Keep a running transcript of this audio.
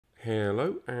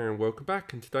Hello and welcome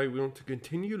back, and today we want to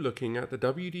continue looking at the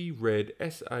WD-Red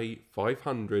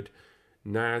SA500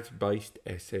 NAS based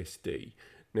SSD.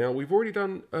 Now we've already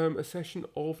done a session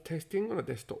of testing on a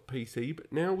desktop PC,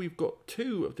 but now we've got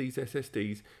two of these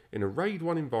SSDs in a RAID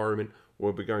 1 environment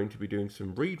where we're going to be doing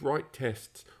some read-write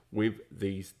tests with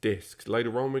these disks.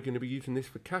 Later on we're going to be using this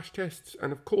for cache tests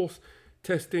and of course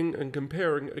testing and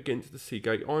comparing against the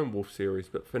Seagate Ironwolf series.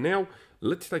 But for now,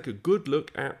 let's take a good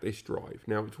look at this drive.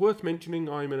 Now, it's worth mentioning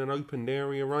I'm in an open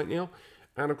area right now,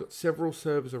 and I've got several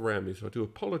servers around me, so I do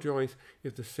apologise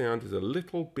if the sound is a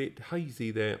little bit hazy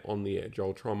there on the edge.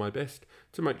 I'll try my best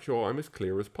to make sure I'm as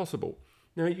clear as possible.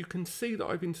 Now, you can see that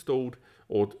I've installed,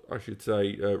 or I should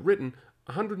say written,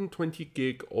 120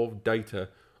 gig of data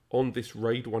on this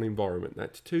RAID 1 environment.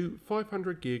 That's two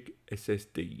 500 gig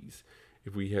SSDs.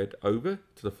 If we head over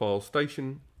to the file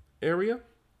station area,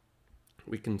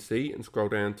 we can see and scroll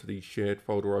down to the shared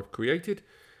folder I've created,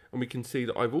 and we can see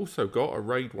that I've also got a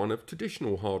RAID 1 of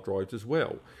traditional hard drives as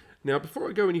well. Now, before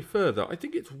I go any further, I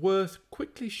think it's worth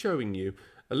quickly showing you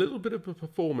a little bit of a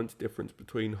performance difference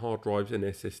between hard drives and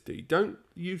SSD. Don't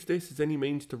use this as any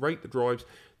means to rate the drives.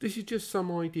 This is just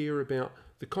some idea about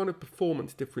the kind of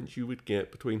performance difference you would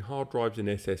get between hard drives and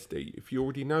SSD. If you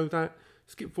already know that,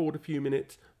 skip forward a few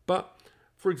minutes. But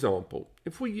for example,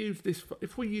 if we use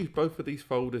both of these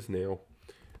folders now,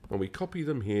 and we copy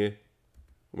them here,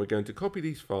 and we're going to copy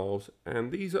these files,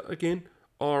 and these are again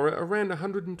are around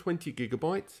 120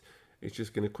 gigabytes. It's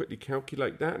just going to quickly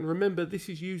calculate that, and remember this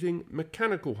is using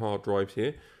mechanical hard drives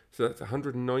here, so that's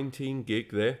 119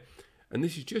 gig there, and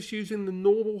this is just using the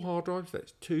normal hard drives.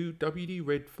 That's two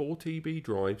WD-Red 4TB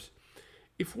drives.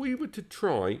 If we were to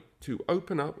try to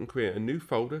open up and create a new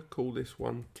folder, call this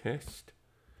one test.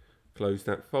 Close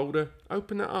that folder,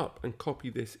 open that up and copy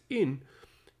this in.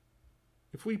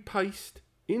 If we paste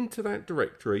into that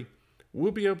directory,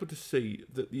 we'll be able to see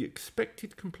that the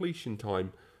expected completion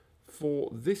time for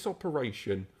this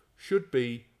operation should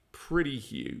be pretty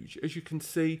huge. As you can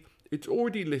see, it's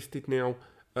already listed now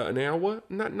at an hour,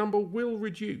 and that number will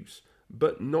reduce,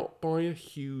 but not by a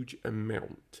huge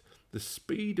amount. The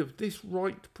speed of this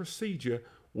write procedure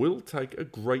will take a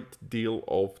great deal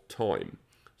of time.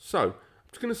 So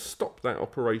I'm just going to stop that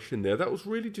operation there. That was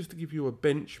really just to give you a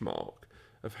benchmark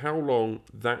of how long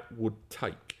that would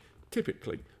take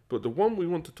typically. But the one we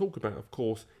want to talk about, of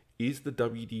course, is the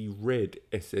WD-Red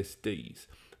SSDs.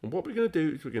 And what we're going to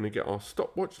do is we're going to get our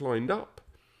stopwatch lined up,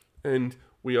 and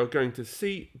we are going to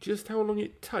see just how long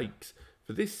it takes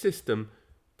for this system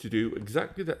to do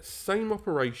exactly that same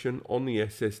operation on the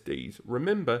SSDs.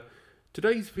 Remember,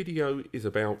 today's video is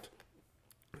about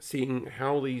seeing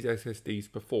how these SSDs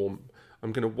perform.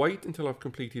 I'm going to wait until I've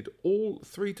completed all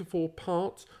 3 to 4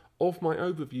 parts of my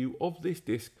overview of this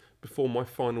disk before my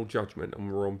final judgment, and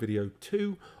we're on video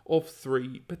 2 of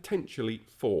 3, potentially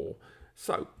 4.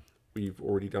 So we've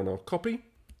already done our copy.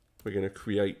 We're going to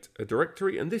create a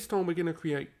directory, and this time we're going to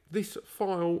create this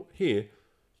file here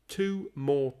 2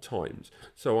 more times.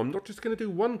 So I'm not just going to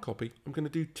do 1 copy, I'm going to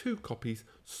do 2 copies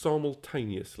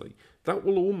simultaneously. That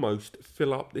will almost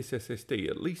fill up this SSD,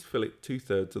 at least fill it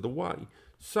 2/3 of the way.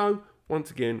 So once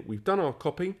again, we've done our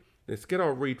copy. Let's get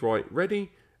our read-write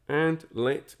ready, and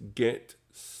let's get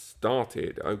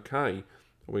started. Okay,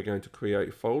 we're going to create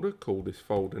a folder, call this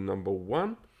folder number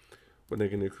 1. We're then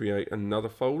going to create another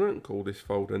folder and call this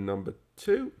folder number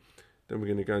 2. Then we're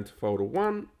going to go into folder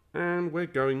 1, and we're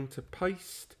going to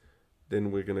paste.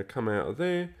 Then we're going to come out of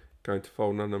there, go into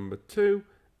folder number 2,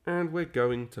 and we're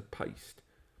going to paste.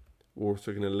 We're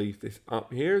also going to leave this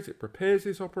up here as it prepares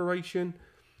this operation.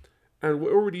 And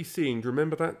we're already seeing, do you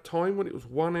remember that time when it was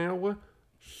 1 hour?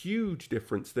 Huge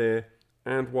difference there.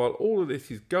 And while all of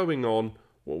this is going on,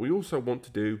 what we also want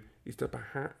to do is to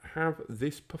have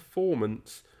this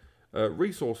performance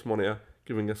resource monitor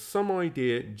giving us some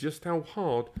idea just how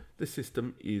hard the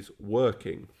system is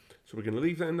working. So we're going to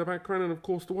leave that in the background, and of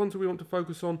course the ones that we want to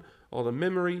focus on are the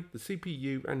memory, the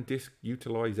CPU, and disk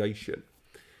utilization.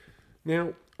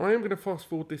 Now, I am going to fast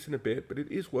forward this in a bit, but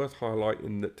it is worth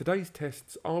highlighting that today's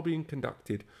tests are being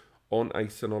conducted on a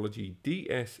Synology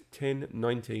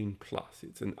DS1019 Plus.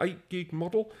 It's an 8 gig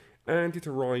model, and it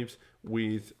arrives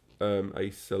with a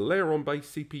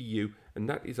Celeron-based CPU, and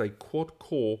that is a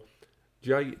quad-core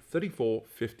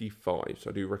J3455. So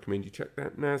I do recommend you check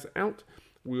that NAS out.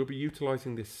 We'll be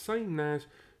utilizing this same NAS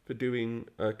for doing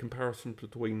comparisons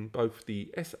between both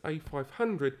the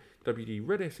SA500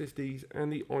 WD-Red SSDs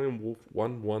and the Ironwolf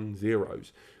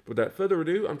 110s. Without further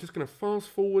ado, I'm just going to fast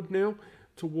forward now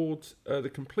towards the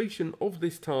completion of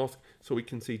this task so we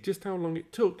can see just how long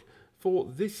it took for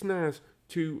this NAS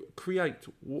to create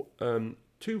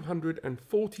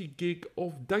 240 gig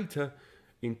of data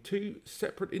in 2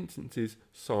 separate instances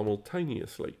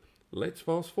simultaneously. Let's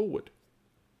fast forward.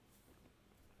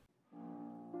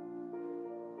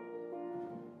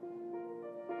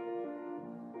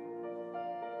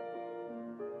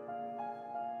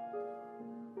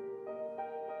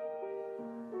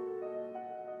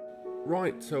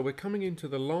 Right, so we're coming into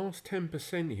the last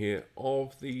 10% here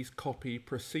of these copy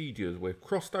procedures. We've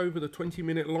crossed over the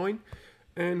 20-minute line,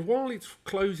 and while it's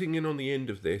closing in on the end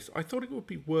of this, I thought it would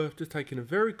be worth just taking a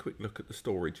very quick look at the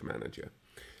storage manager.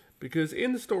 Because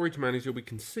in the storage manager we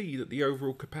can see that the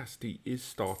overall capacity is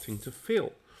starting to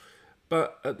fill.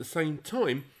 But at the same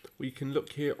time, we can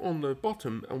look here on the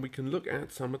bottom and we can look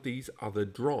at some of these other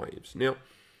drives. Now,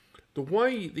 the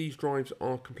way these drives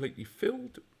are completely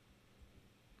filled,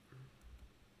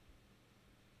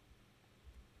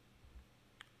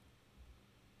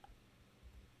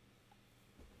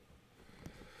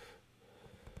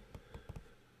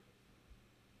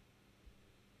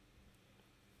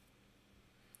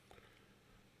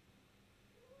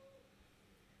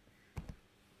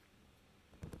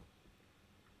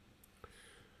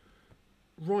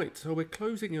 right, so we're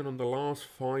closing in on the last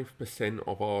 5%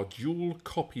 of our dual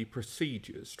copy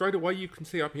procedures. Straight away you can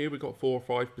see up here we've got 4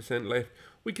 or 5% left.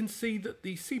 We can see that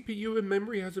the CPU and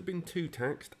memory hasn't been too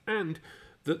taxed, and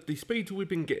that the speeds we've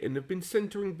been getting have been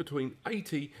centering between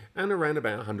 80 and around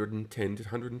about 110 to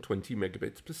 120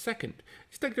 megabits per second.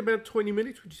 It's taken about 20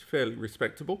 minutes, which is fairly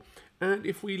respectable. And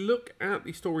if we look at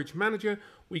the storage manager,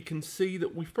 we can see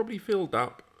that we've probably filled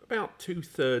up about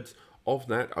 2/3 of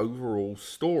that overall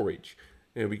storage.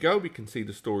 There we go, we can see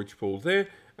the storage pool there,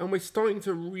 and we're starting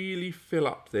to really fill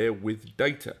up there with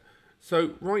data.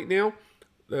 So right now,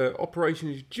 the operation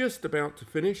is just about to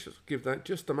finish. Let's give that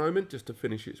just a moment just to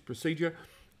finish its procedure.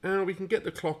 And we can get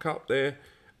the clock up there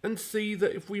and see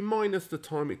that if we minus the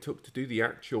time it took to do the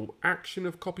actual action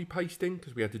of copy pasting,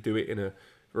 because we had to do it in a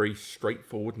very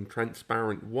straightforward and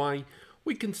transparent way,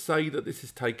 we can say that this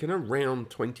has taken around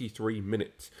 23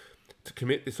 minutes to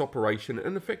commit this operation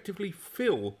and effectively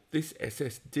fill this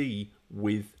SSD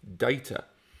with data.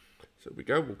 So we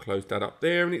go, we'll close that up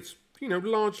there, and it's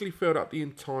largely filled up the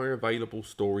entire available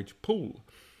storage pool.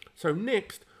 So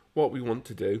next, what we want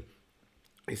to do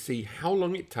is see how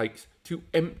long it takes to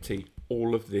empty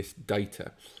all of this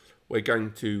data. We're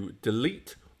going to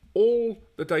delete all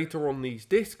the data on these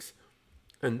disks,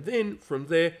 and then from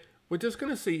there, we're just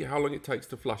going to see how long it takes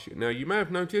to flush it. Now, you may have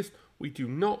noticed we do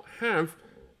not have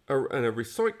a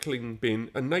recycling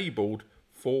bin enabled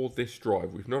for this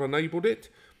drive. We've not enabled it.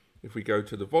 If we go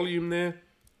to the volume there,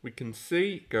 we can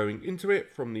see going into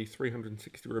it from the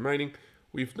 360 remaining,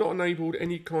 we've not enabled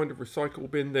any kind of recycle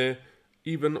bin there,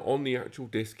 even on the actual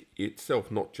disk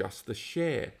itself, not just the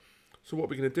share. So what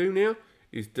we're going to do now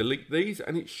is delete these,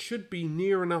 and it should be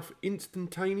near enough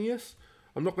instantaneous.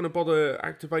 I'm not going to bother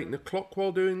activating the clock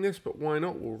while doing this, but why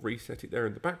not? We'll reset it there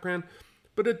in the background.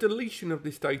 But a deletion of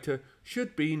this data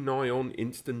should be nigh on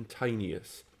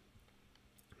instantaneous.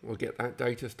 We'll get that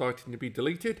data starting to be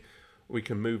deleted. We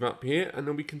can move up here, and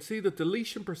then we can see the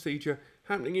deletion procedure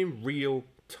happening in real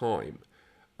time.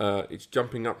 It's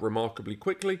jumping up remarkably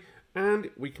quickly,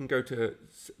 and we can go to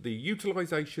the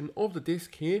utilization of the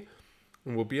disk here,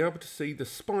 and we'll be able to see the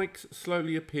spikes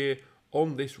slowly appear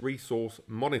on this resource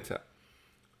monitor.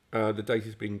 The data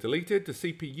is being deleted. The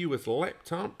CPU has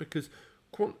leapt up because,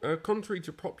 contrary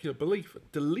to popular belief,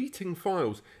 deleting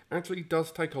files actually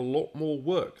does take a lot more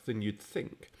work than you'd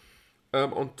think.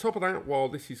 On top of that, while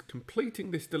this is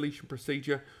completing this deletion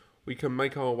procedure, we can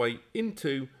make our way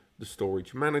into the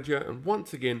storage manager and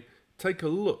once again take a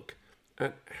look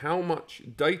at how much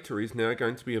data is now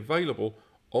going to be available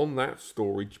on that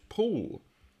storage pool.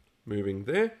 Moving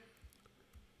there,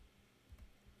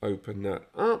 open that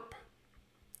up,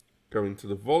 go into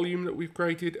the volume that we've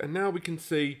created, and now we can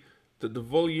see that the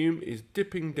volume is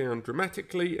dipping down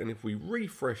dramatically, and if we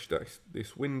refresh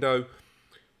this window,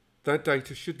 that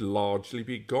data should largely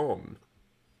be gone.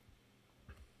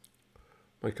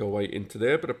 Make our way into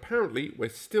there, but apparently we're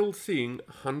still seeing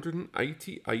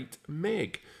 188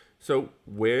 meg. So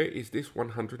where is this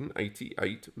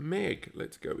 188 meg?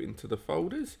 Let's go into the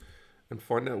folders and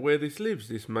find out where this lives.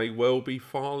 This may well be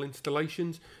file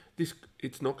installations.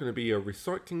 It's not going to be a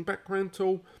recycling background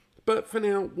tool, but for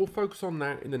now we'll focus on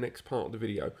that in the next part of the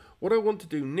video. What I want to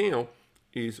do now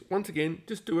is once again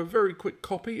just do a very quick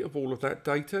copy of all of that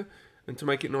data, and to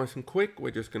make it nice and quick we're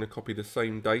just going to copy the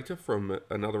same data from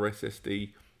another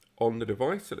SSD on the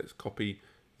device. So let's copy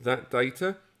that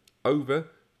data over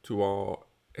to our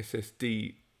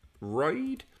SSD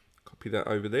RAID. Copy that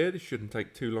over there. This shouldn't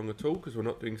take too long at all because we're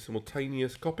not doing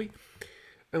simultaneous copy.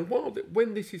 And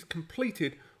when this is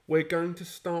completed, we're going to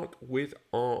start with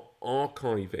our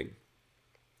archiving.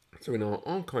 So in our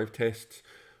archive tests,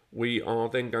 we are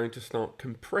then going to start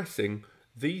compressing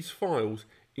these files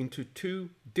into two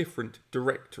different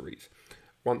directories.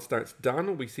 Once that's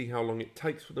done, we see how long it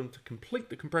takes for them to complete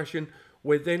the compression.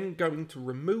 We're then going to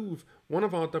remove one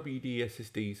of our WD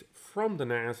SSDs from the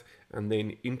NAS and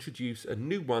then introduce a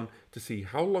new one to see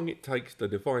how long it takes the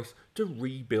device to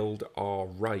rebuild our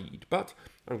RAID. But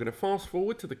I'm going to fast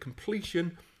forward to the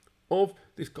completion of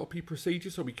this copy procedure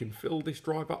so we can fill this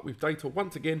drive up with data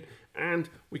once again, and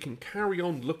we can carry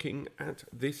on looking at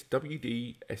this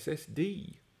WD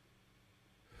SSD.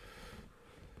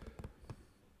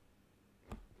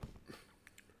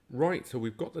 Right, so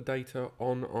we've got the data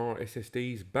on our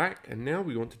SSDs back, and now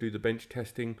we want to do the bench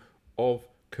testing of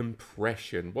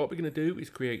compression. What we're going to do is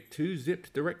create two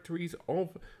zipped directories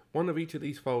of one of each of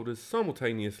these folders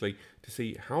simultaneously to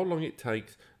see how long it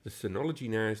takes the Synology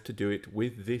NAS to do it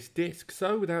with this disk.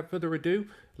 So without further ado,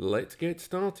 let's get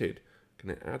started.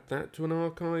 Going to add that to an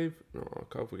archive.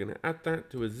 We're going to add that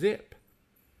to a zip.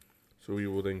 So we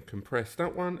will then compress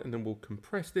that one, and then we'll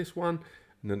compress this one,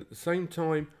 and then at the same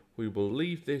time we will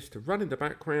leave this to run in the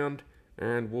background,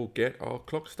 and we'll get our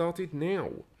clock started now.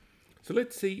 So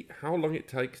let's see how long it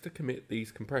takes to commit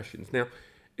these compressions. Now,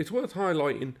 it's worth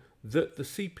highlighting that the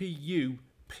CPU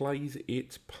plays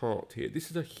its part here.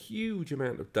 This is a huge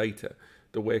amount of data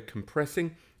that we're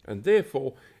compressing, and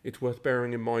therefore it's worth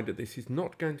bearing in mind that this is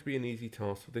not going to be an easy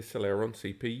task for this Celeron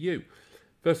CPU.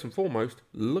 First and foremost,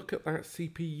 look at that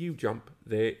CPU jump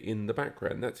there in the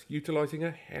background. That's utilizing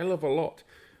a hell of a lot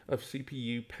of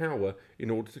CPU power in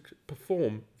order to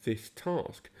perform this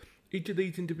task. Each of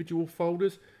these individual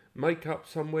folders make up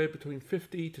somewhere between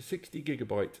 50 to 60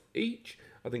 gigabytes each.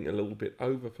 I think a little bit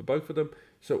over for both of them.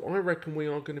 So I reckon we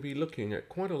are going to be looking at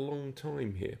quite a long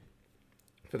time here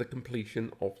for the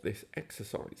completion of this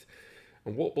exercise.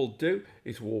 And what we'll do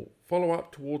is we'll follow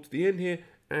up towards the end here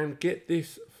and get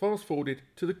this fast forwarded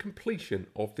to the completion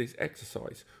of this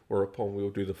exercise, whereupon we'll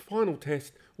do the final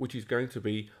test, which is going to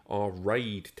be our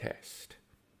RAID test.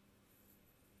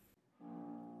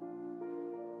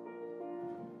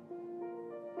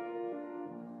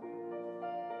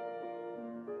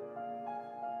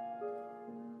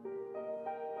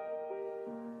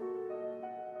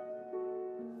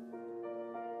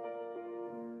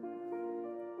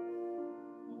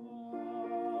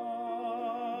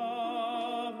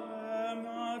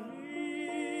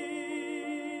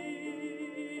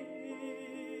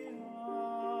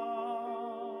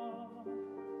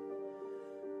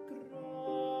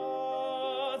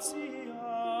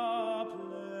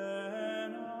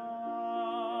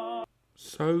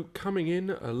 So coming in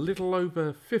a little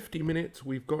over 50 minutes,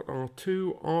 we've got our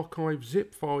two archive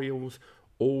zip files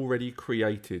already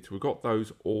created. We've got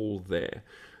those all there.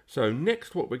 So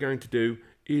next what we're going to do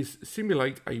is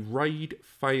simulate a RAID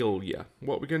failure.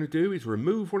 What we're going to do is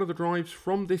remove one of the drives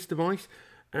from this device,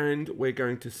 and we're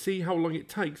going to see how long it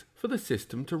takes for the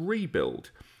system to rebuild.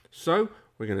 So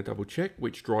we're going to double check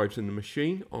which drives in the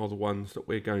machine are the ones that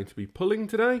we're going to be pulling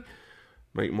today.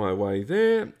 Make my way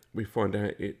there. We find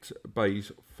out it's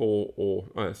bays 3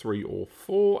 or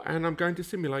 4, and I'm going to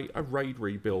simulate a RAID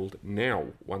rebuild now.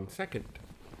 1 second.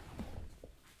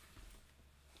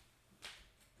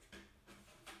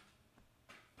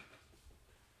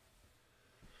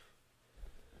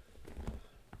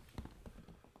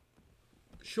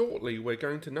 Shortly, we're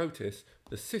going to notice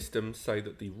the systems say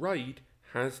that the RAID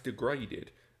has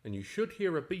degraded, and you should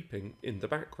hear a beeping in the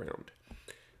background.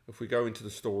 If we go into the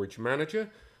storage manager,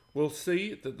 we'll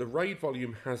see that the RAID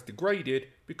volume has degraded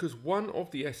because one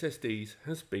of the SSDs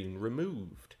has been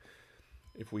removed.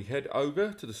 If we head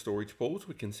over to the storage pools,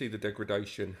 we can see the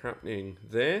degradation happening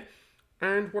there.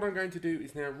 And what I'm going to do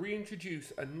is now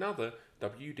reintroduce another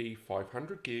WD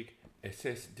 500 gig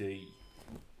SSD.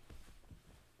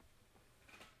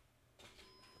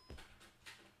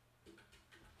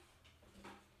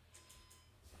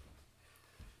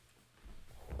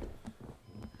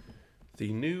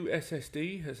 The new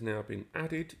SSD has now been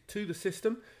added to the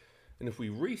system, and if we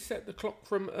reset the clock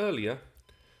from earlier,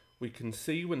 we can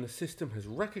see when the system has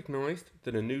recognized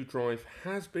that a new drive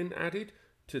has been added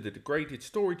to the degraded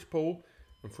storage pool,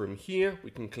 and from here we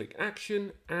can click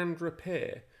Action and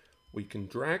Repair. We can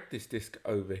drag this disk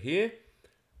over here,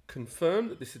 confirm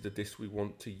that this is the disk we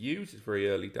want to use. It's very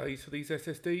early days for these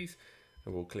SSDs,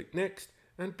 and we'll click Next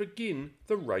and begin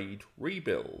the RAID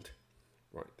rebuild.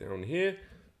 Right down here.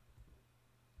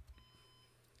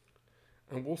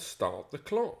 And we'll start the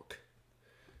clock.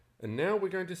 And now we're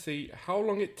going to see how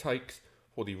long it takes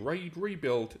for the RAID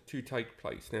rebuild to take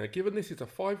place. Now, given this is a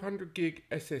 500 gig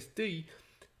SSD,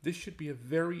 this should be a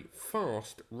very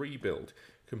fast rebuild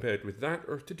compared with that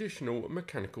of traditional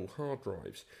mechanical hard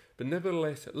drives. But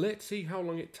nevertheless, let's see how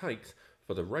long it takes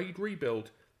for the RAID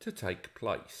rebuild to take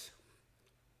place.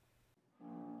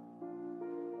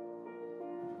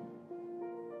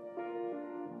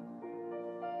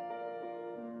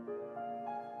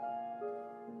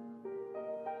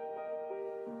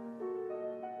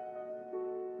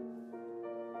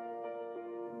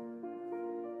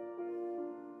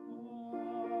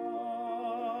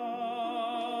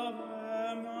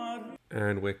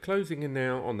 And we're closing in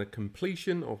now on the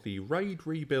completion of the RAID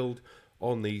rebuild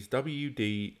on these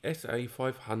WD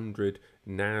SA500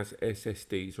 NAS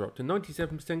SSDs. We're up to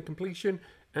 97% completion,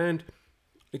 and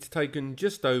it's taken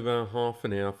just over half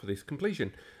an hour for this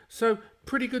completion. So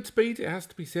pretty good speed, it has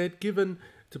to be said, given,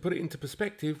 to put it into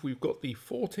perspective, we've got the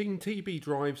 14 TB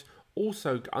drives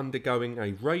also undergoing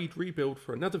a RAID rebuild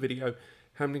for another video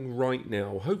happening right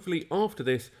now. Hopefully after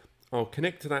this, I'll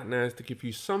connect to that NAS to give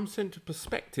you some sense of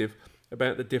perspective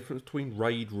about the difference between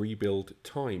RAID rebuild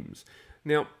times.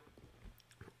 Now,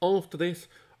 after this,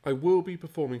 I will be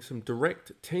performing some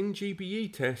direct 10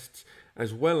 GBE tests,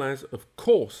 as well as, of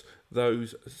course,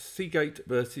 those Seagate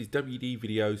versus WD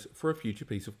videos for a future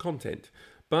piece of content.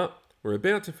 But we're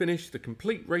about to finish the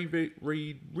complete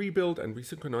rebuild and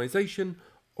resynchronization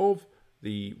of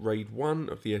the RAID 1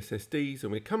 of the SSDs,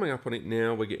 and we're coming up on it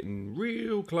now. We're getting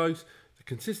real close. The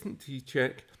consistency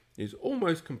check is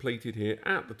almost completed here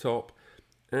at the top,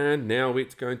 and now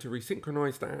it's going to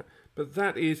resynchronize that. But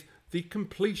that is the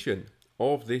completion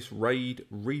of this RAID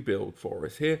rebuild for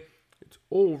us here. It's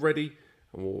all ready,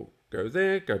 and we'll go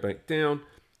there, go back down,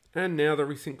 and now the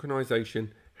resynchronization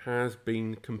has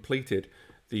been completed.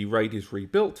 The RAID is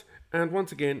rebuilt, and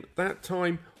once again, that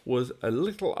time was a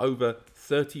little over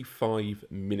 35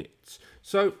 minutes.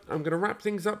 So I'm going to wrap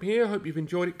things up here. Hope you've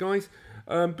enjoyed it, guys.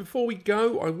 Before we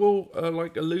go, I will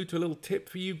allude to a little tip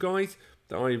for you guys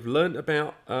that I've learned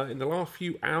about in the last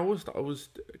few hours that I was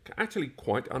actually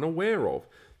quite unaware of.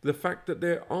 The fact that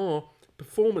there are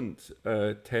performance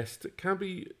tests that can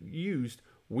be used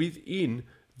within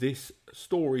this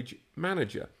storage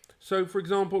manager. So for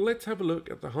example, let's have a look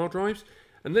at the hard drives,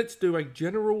 and let's do a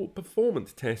general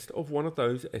performance test of one of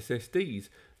those SSDs.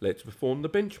 Let's perform the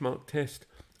benchmark test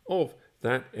of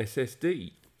that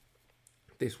SSD.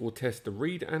 This will test the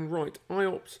read and write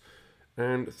IOPS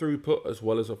and throughput, as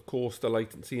well as, of course, the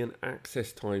latency and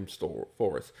access time store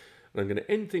for us. And I'm going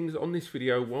to end things on this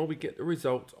video while we get the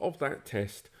results of that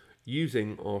test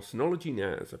using our Synology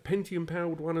NAS, a Pentium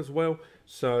powered one as well.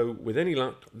 So with any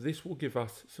luck, this will give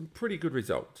us some pretty good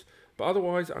results. But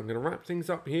otherwise, I'm going to wrap things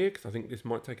up here because I think this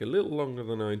might take a little longer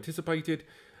than I anticipated.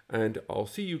 And I'll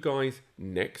see you guys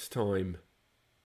next time.